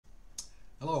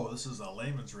Hello, this is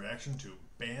Layman's reaction to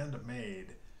BAND-MAID.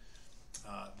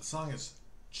 The song is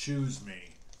Choose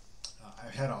Me.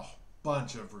 I've had a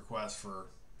bunch of requests for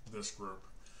this group,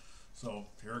 so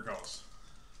here it goes.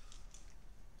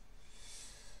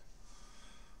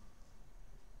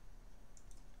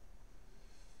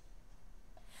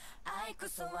愛こ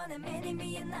そはね、目に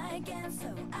見えない幻想。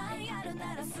愛ある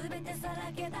なら全てさ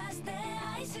らけ出して、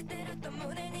愛してると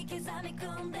胸に刻み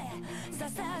込んで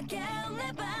捧げれ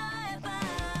ばあ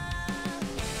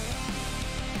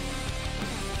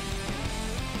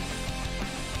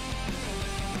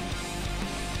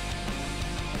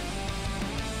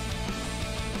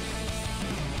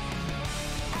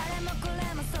れもこれ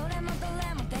もそれもど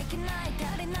れもできない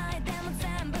足りないでも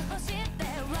全部欲しいってわ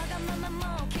がま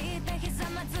まも聞いてひざ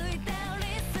まずいて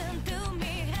Listen to me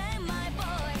hey my boy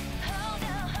Hold on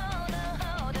hold on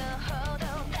hold on hold on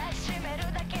抱きしめる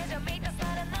だけじゃ満た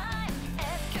されない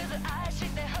Excuse 愛し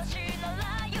てほしいなら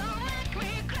You make me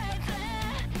crazy、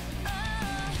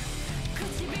唇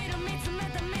見つめ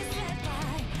て見せた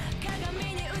い鏡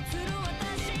に映る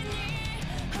私に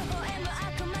微笑む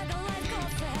悪魔が Like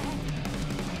Jose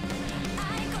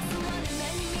愛こそはね目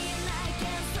に見えない幻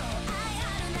想愛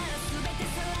あるなら全て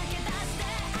さらけ出して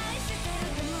愛してる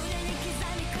って胸に刻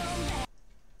み込んで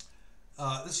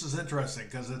This is interesting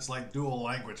because it's like dual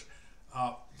language,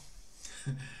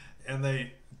 and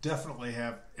they definitely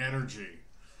have energy.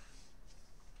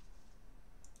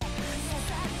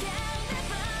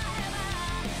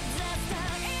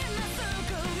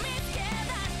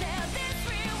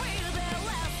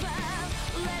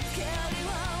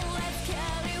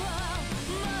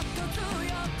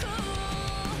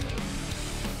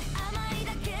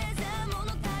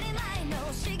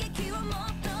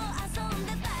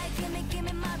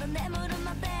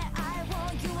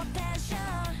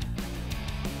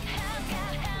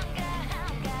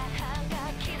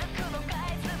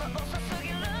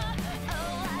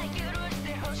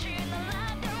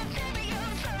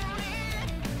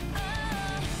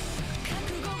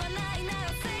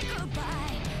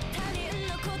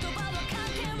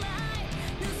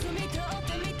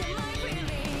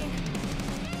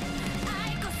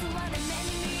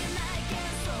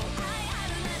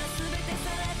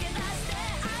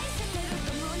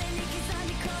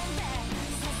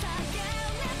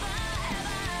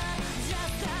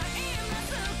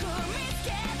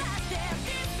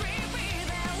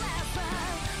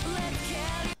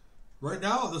 Right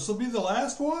now, this will be the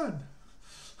last one.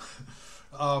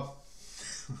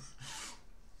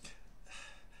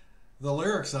 The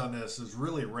lyrics on this is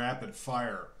really rapid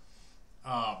fire.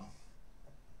 I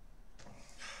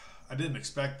didn't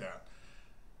expect that.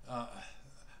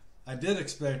 I did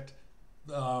expect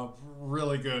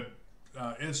really good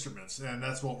instruments, and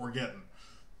that's what we're getting.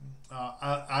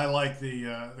 I like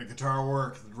the guitar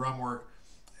work, the drum work,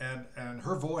 and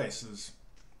her voice is.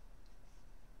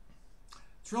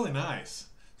 It's really nice.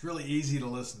 It's really easy to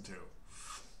listen to.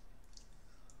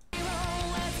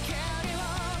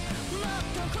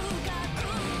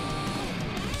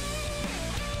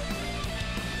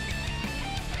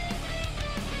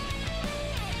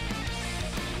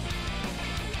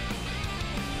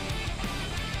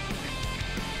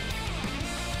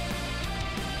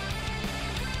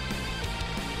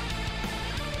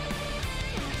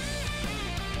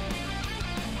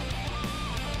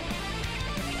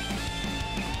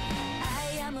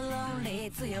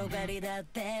強がりだっ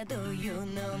て Do you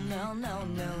know no no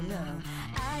no no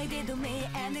I did me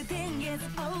anything is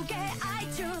okay I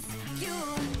choose you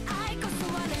愛こそ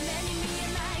はね目に見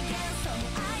えない幻想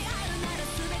愛あるなら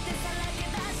全てさらけ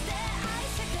出して愛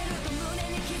してると胸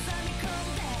に刻み込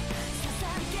んで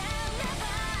捧げれば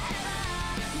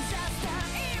Just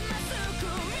今すぐ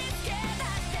見つけ出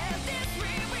して This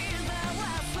will be the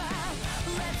last one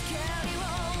Let's carry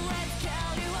on Let's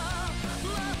carry on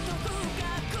もっと深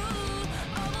く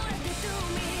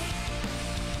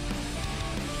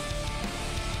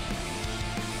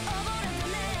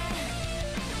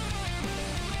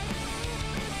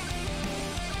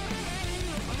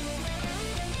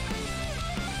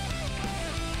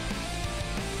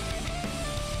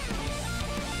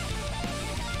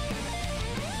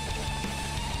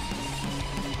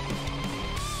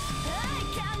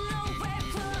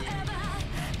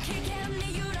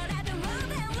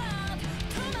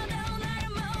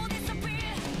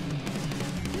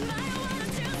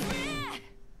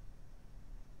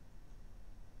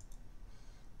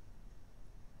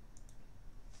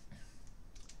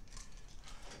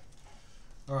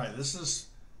All right, this is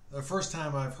the first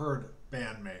time I've heard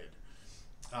BAND-MAID.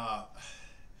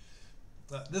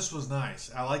 This was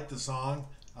nice. I like the song.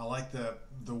 I like the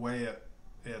way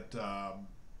it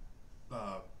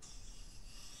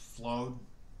flowed.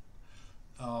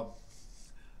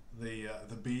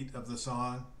 The beat of the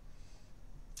song.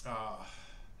 I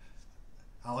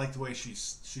like the way she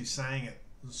sang it,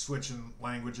 switching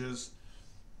languages.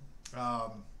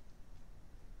 That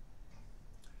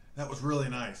was really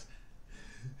nice.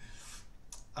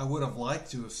 I would have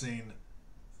liked to have seen,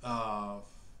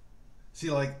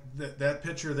 see, like that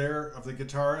picture there of the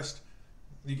guitarist.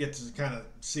 You get to kind of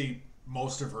see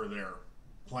most of her there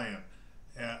playing.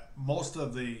 Most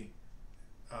of the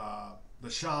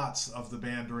shots of the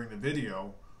band during the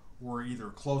video were either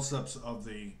close-ups of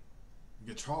the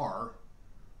guitar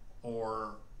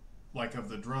or like of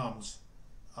the drums.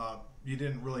 You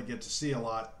didn't really get to see a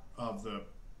lot of the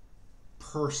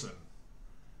person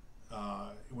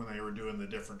when they were doing the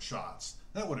different shots.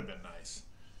 That would have been nice.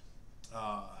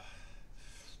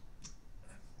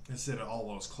 Instead of all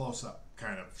those close-up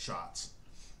kind of shots.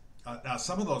 Now,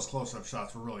 some of those close-up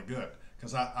shots were really good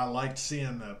because I liked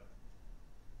seeing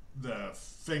the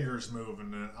fingers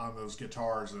moving on those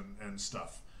guitars and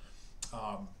stuff.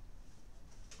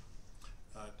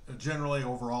 Generally,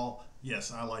 overall,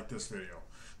 yes, I like this video.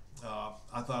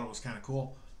 I thought it was kind of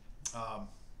cool.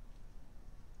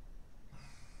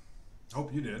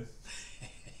 Hope you did.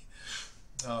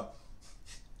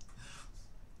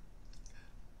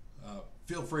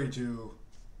 Feel free to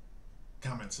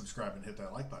comment, subscribe, and hit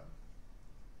that like button.